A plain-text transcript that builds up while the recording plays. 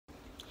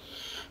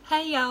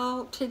Hey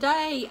y'all,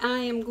 today I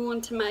am going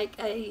to make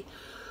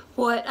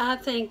what I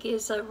think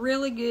is a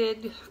really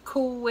good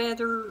cool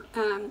weather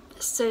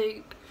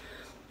soup.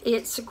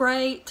 It's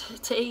great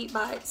to eat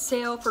by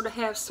itself or to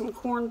have some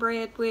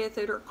cornbread with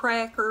it or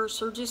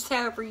crackers or just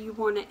however you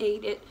want to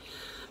eat it.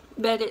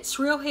 But it's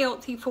real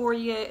healthy for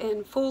you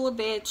and full of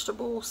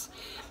vegetables.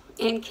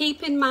 And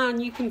keep in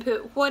mind you can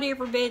put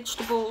whatever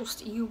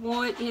vegetables you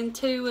want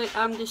into it.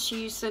 I'm just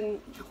using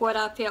what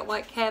I felt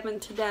like having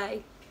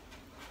today.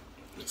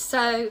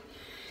 So,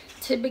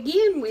 to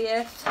begin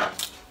with,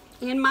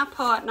 in my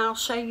pot, and I'll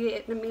show you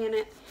it in a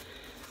minute,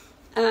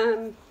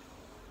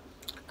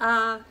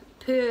 I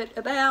put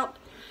about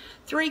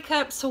 3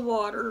 cups of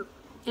water,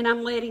 and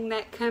I'm letting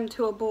that come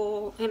to a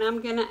boil, and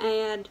I'm going to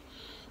add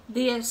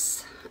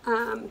this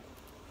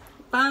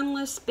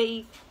boneless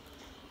beef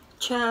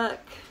chuck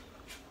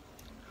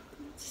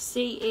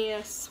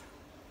CS,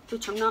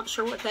 which I'm not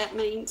sure what that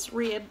means,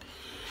 rib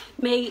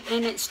meat,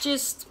 and it's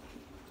just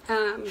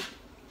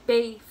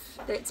beef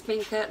that's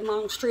been cut in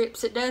long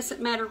strips. It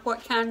doesn't matter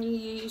what kind you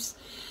use.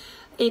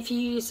 If you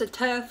use a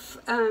tough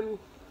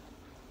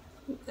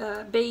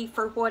beef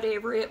or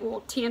whatever, it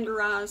will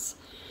tenderize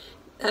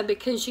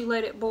because you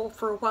let it boil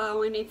for a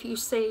while. And if you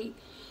see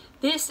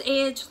this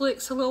edge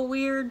looks a little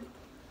weird,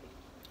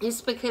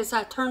 it's because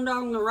I turned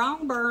on the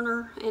wrong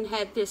burner and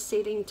had this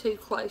sitting too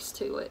close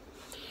to it.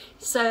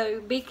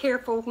 So be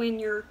careful when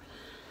you're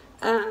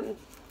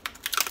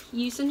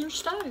using your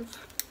stove.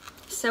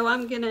 So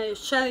I'm going to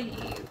show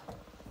you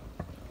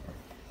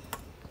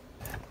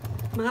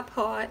my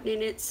pot,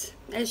 and it's,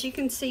 as you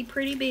can see,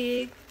 pretty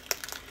big.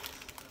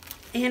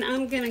 And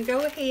I'm going to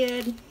go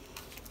ahead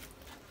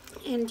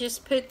and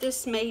just put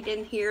this meat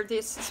in here.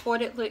 This is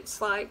what it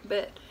looks like,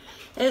 but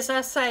as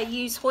I say,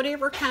 use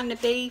whatever kind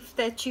of beef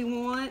that you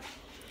want,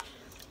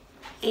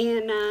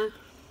 and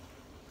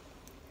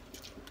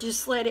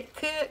just let it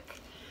cook,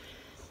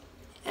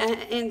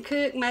 and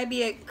cook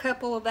maybe a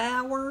couple of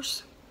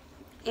hours,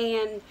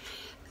 and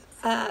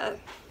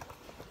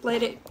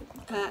let it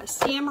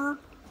simmer,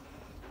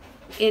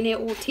 and it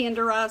will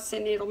tenderize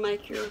and it'll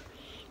make your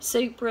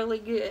soup really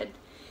good.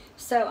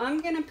 So I'm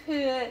going to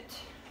put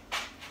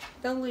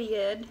the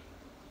lid,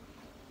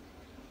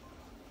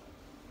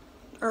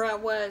 or I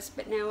was,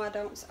 but now I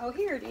don't. Oh,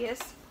 here it is.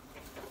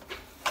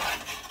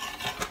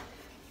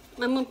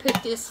 I'm going to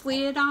put this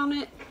lid on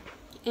it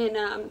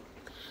and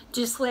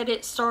just let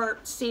it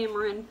start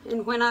simmering,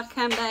 and when I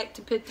come back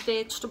to put the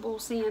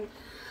vegetables in,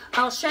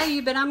 I'll show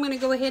you, but I'm going to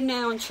go ahead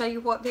now and show you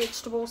what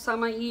vegetables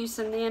I'm going to use,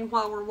 and then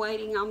while we're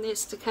waiting on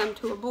this to come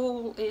to a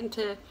boil and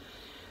to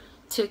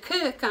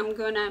cook, I'm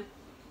going to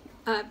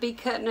be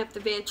cutting up the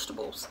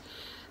vegetables.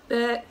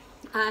 But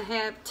I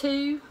have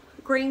 2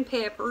 green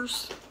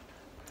peppers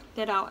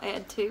that I'll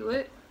add to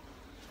it.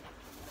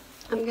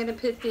 I'm going to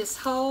put this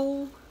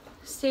whole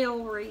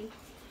celery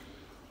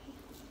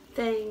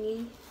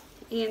thingy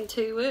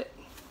into it.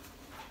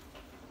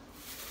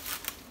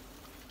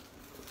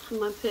 I'm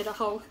going to put a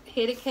whole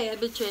head of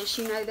cabbage. As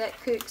you know, that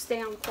cooks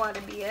down quite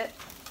a bit.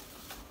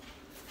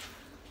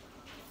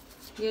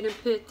 I'm going to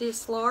put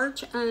this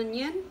large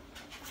onion.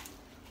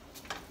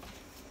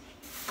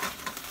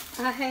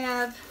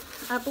 I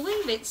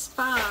believe it's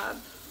 5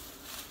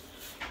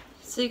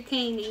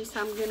 zucchinis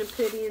I'm going to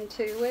put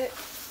into it.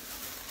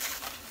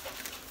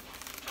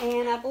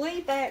 And I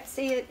believe that's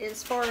it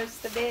as far as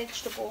the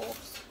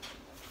vegetables.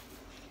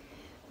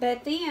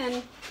 But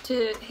then,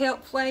 to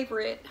help flavor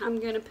it, I'm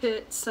going to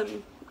put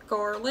some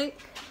garlic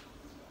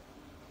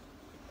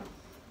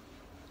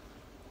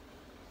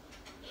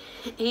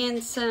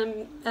and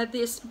some of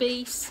this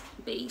beef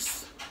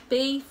base.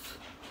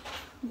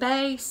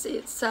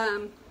 It's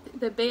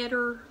the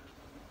better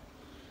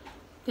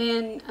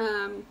than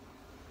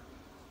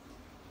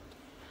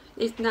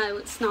no,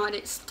 it's not,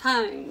 it's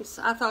tones.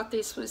 I thought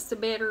this was the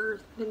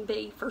better than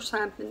beef or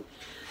something,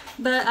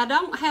 but I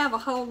don't have a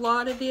whole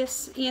lot of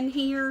this in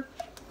here,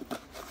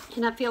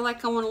 and I feel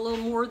like I want a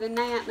little more than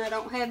that, and I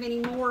don't have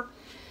any more.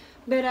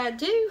 But I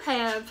do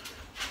have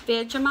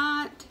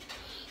Vegemite.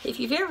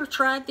 If you've ever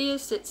tried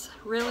this, it's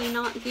really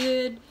not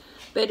good,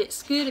 but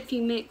it's good if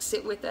you mix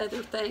it with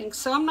other things.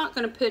 So I'm not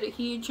going to put a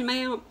huge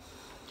amount,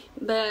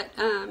 but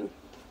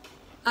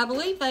I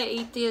believe they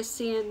eat this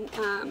in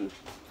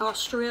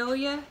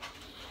Australia,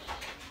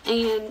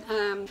 and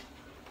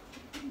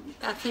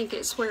I think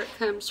it's where it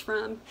comes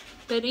from.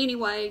 But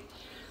anyway,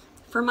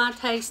 for my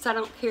taste, I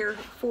don't care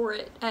for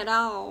it at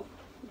all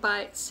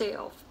by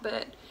itself,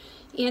 but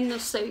in the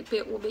soup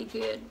it will be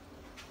good.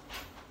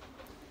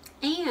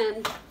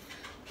 And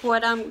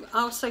what I'm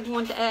also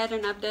going to add,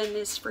 and I've done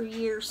this for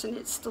years and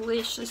it's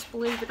delicious,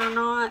 believe it or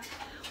not,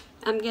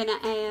 I'm going to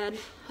add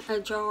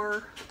a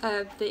jar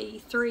of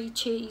the 3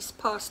 cheese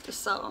pasta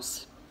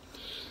sauce.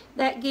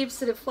 That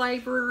gives it a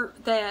flavor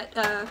that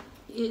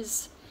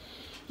is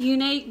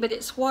unique, but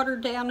it's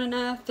watered down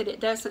enough that it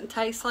doesn't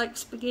taste like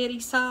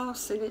spaghetti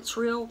sauce, and it's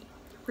real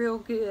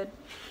good.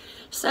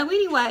 So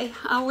anyway,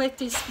 I'll let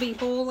this be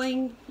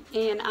boiling,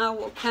 and I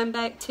will come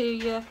back to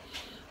you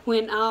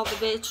when all the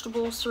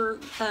vegetables are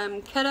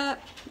cut up,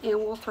 and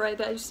we'll throw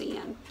those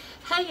in.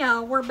 Hey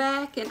y'all, we're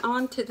back and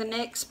on to the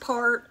next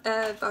part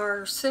of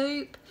our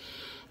soup.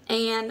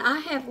 And I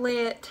have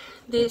let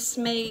this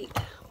meat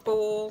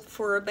boil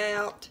for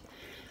about,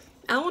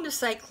 I want to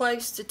say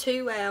close to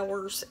 2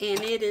 hours,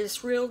 and it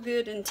is real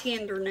good and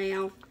tender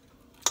now.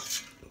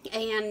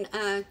 And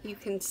you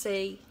can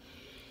see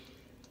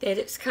that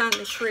it's kind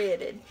of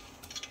shredded.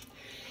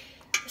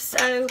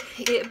 So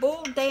it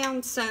boiled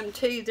down some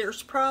too.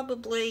 There's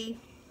probably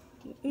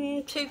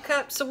 2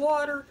 cups of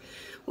water.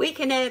 We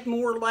can add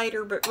more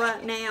later, but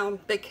right now,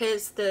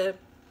 because the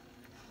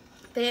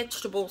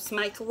vegetables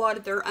make a lot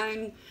of their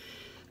own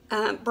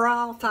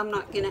broth, I'm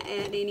not going to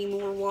add any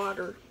more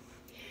water.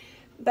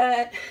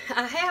 But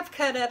I have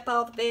cut up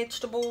all the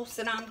vegetables,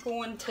 and I'm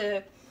going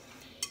to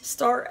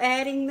start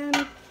adding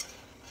them.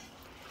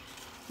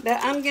 But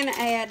I'm going to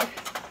add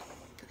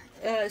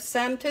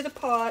some to the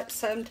pot,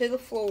 some to the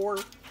floor,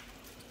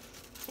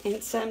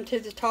 and some to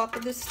the top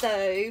of the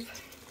stove.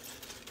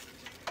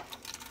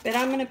 But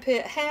I'm going to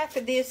put half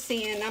of this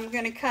in. I'm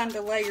going to kind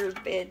of layer the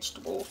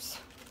vegetables.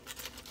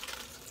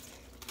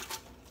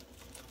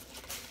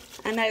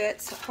 I know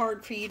it's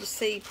hard for you to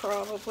see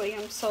probably,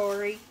 I'm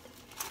sorry.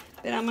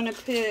 But I'm going to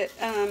put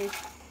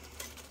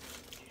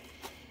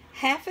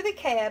half of the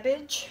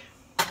cabbage.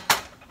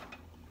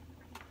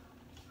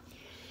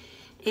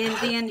 And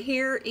then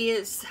here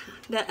is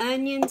the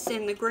onions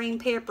and the green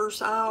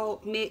peppers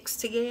all mixed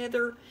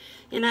together.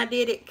 And I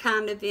did it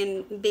kind of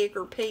in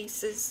bigger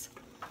pieces.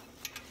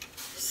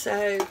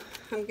 So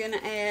I'm going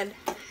to add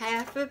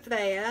half of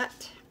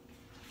that.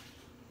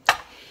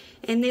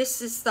 And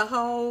this is the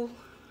whole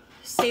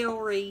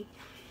celery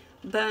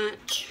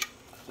bunch.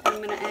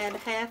 I'm going to add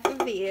half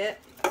of it.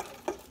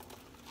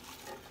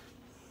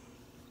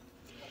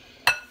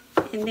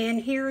 And then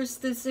here is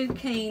the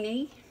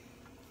zucchini.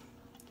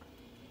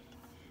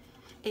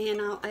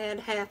 And I'll add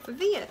half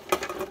of it.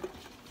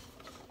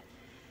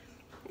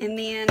 And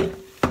then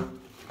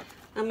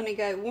I'm going to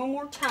go one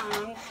more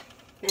time,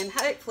 and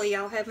hopefully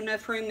I'll have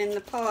enough room in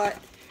the pot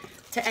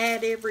to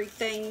add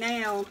everything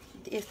now.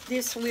 If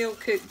this will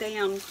cook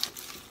down,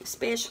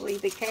 especially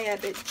the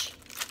cabbage,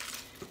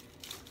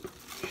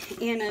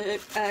 in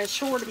a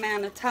short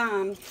amount of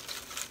time.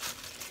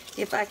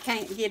 If I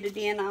can't get it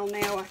in all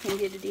now, I can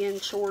get it in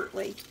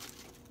shortly.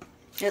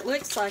 It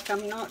looks like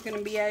I'm not going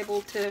to be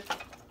able to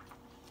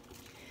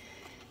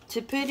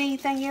put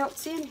anything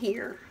else in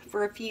here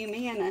for a few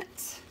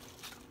minutes.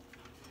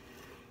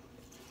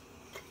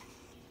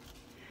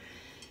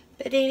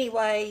 But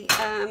anyway,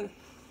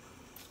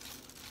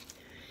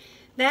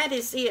 that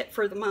is it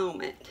for the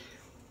moment.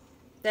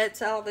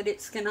 That's all that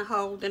it's going to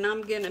hold. And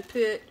I'm going to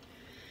put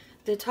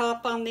the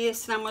top on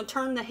this, and I'm going to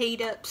turn the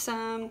heat up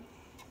some.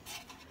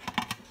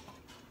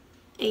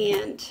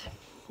 And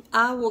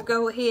I will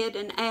go ahead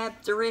and add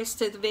the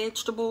rest of the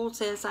vegetables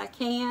as I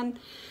can.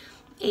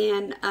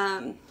 And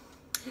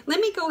let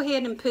me go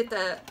ahead and put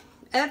the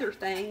other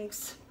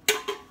things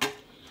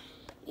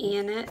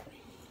in it.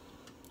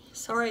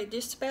 Sorry, I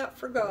just about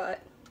forgot.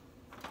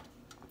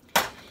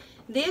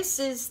 This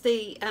is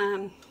the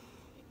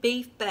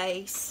beef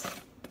base,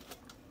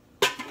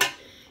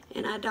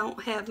 and I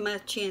don't have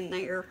much in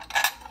there.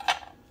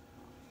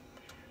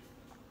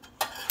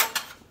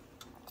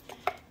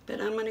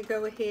 But I'm going to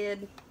go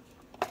ahead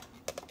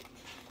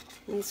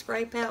and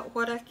scrape out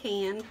what I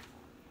can.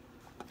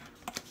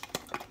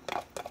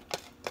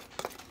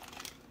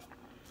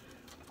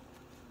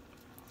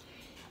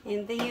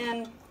 And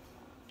then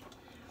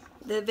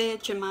the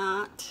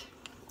Vegemite.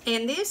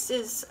 And this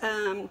is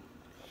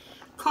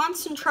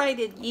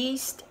concentrated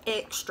yeast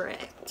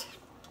extract.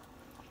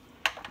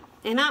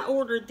 And I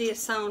ordered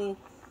this on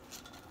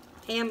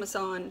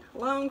Amazon a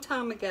long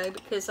time ago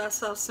because I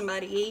saw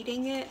somebody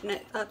eating it, and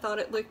I thought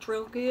it looked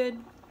real good.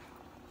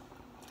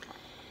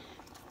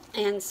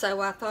 And so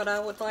I thought I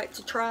would like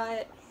to try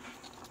it.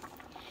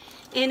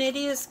 And it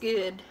is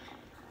good,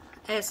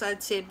 as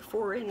I'd said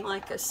before, in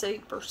like a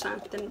soup or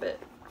something. But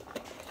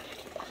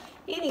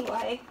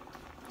anyway,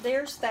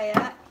 there's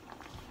that.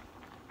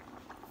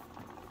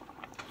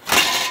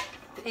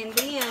 And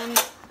then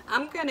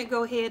I'm going to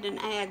go ahead and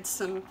add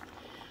some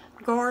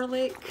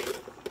garlic,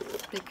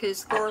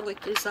 because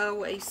garlic is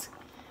always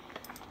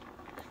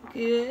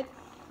good.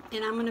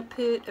 And I'm going to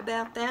put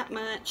about that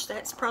much.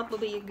 That's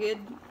probably a good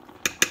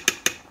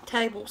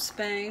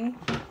tablespoon.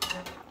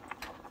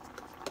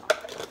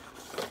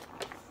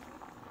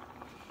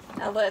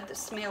 I love the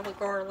smell of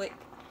garlic.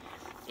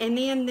 And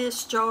then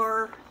this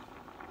jar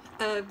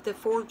of the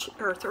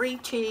 3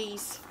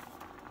 cheese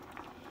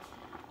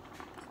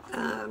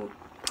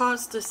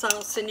pasta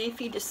sauce. And if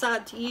you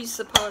decide to use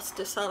the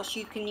pasta sauce,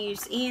 you can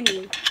use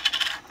any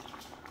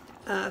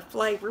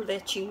flavor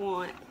that you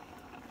want.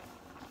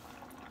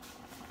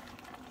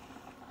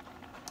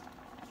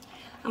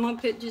 I'm going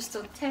to put just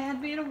a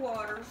tad bit of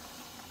water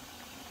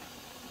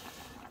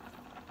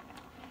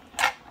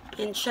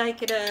and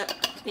shake it up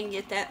and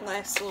get that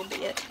last little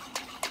bit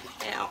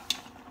out.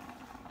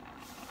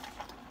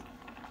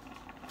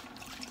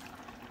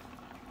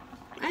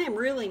 am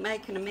really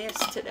making a mess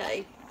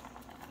today.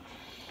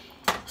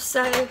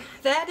 So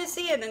that is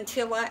it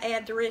until I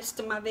add the rest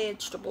of my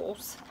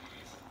vegetables.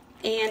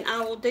 And I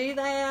will do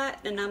that,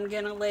 and I'm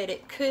going to let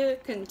it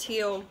cook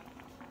until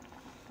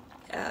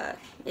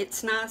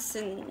it's nice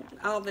and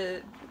all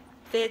the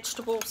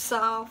vegetables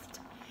soft.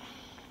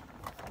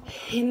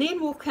 And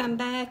then we'll come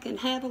back and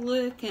have a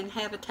look and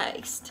have a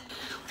taste.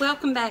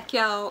 Welcome back,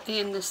 y'all,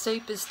 and the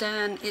soup is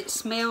done. It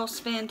smells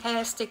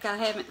fantastic. I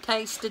haven't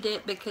tasted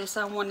it because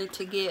I wanted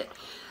to get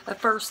a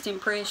first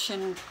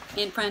impression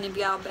in front of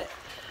y'all, but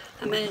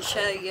I'm going to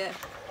show you.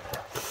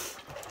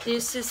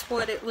 This is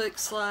what it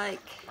looks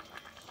like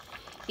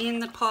in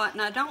the pot,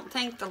 and I don't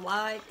think the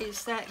light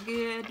is that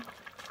good,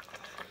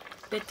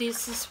 but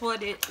this is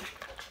what it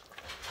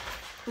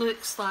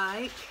looks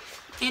like.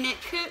 And it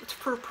cooked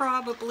for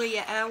probably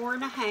an hour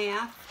and a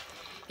half.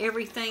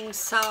 Everything's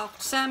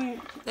soft.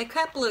 A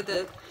couple of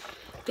the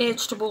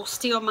vegetables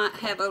still might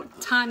have a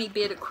tiny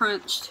bit of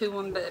crunch to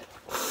them, but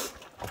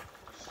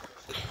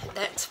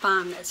that's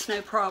fine. That's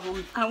no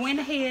problem. I went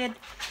ahead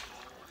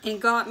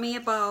and got me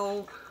a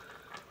bowl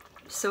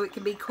so it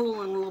could be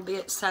cooling a little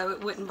bit so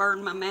it wouldn't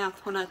burn my mouth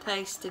when I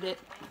tasted it.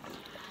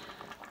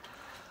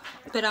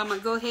 But I'm going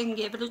to go ahead and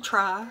give it a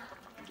try.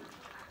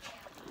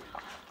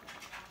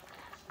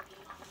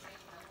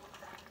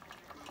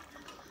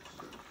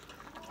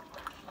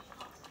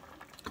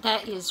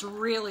 That is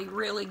really,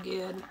 really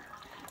good.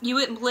 You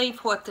wouldn't believe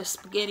what the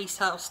spaghetti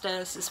sauce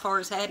does as far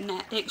as adding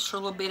that extra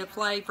little bit of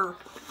flavor.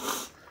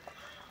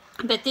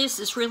 But this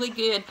is really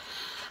good.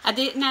 I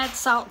didn't add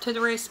salt to the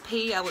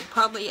recipe. I would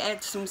probably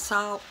add some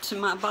salt to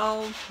my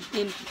bowl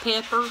and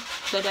pepper,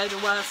 but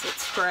otherwise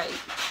it's great.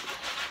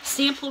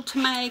 Simple to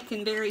make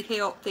and very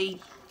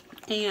healthy,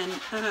 and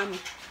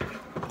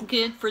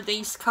good for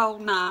these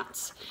cold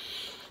nights.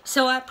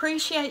 So I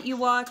appreciate you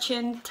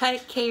watching.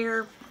 Take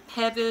care.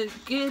 Have a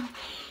good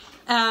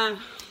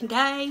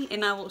day,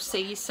 and I will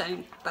see you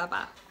soon.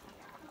 Bye-bye.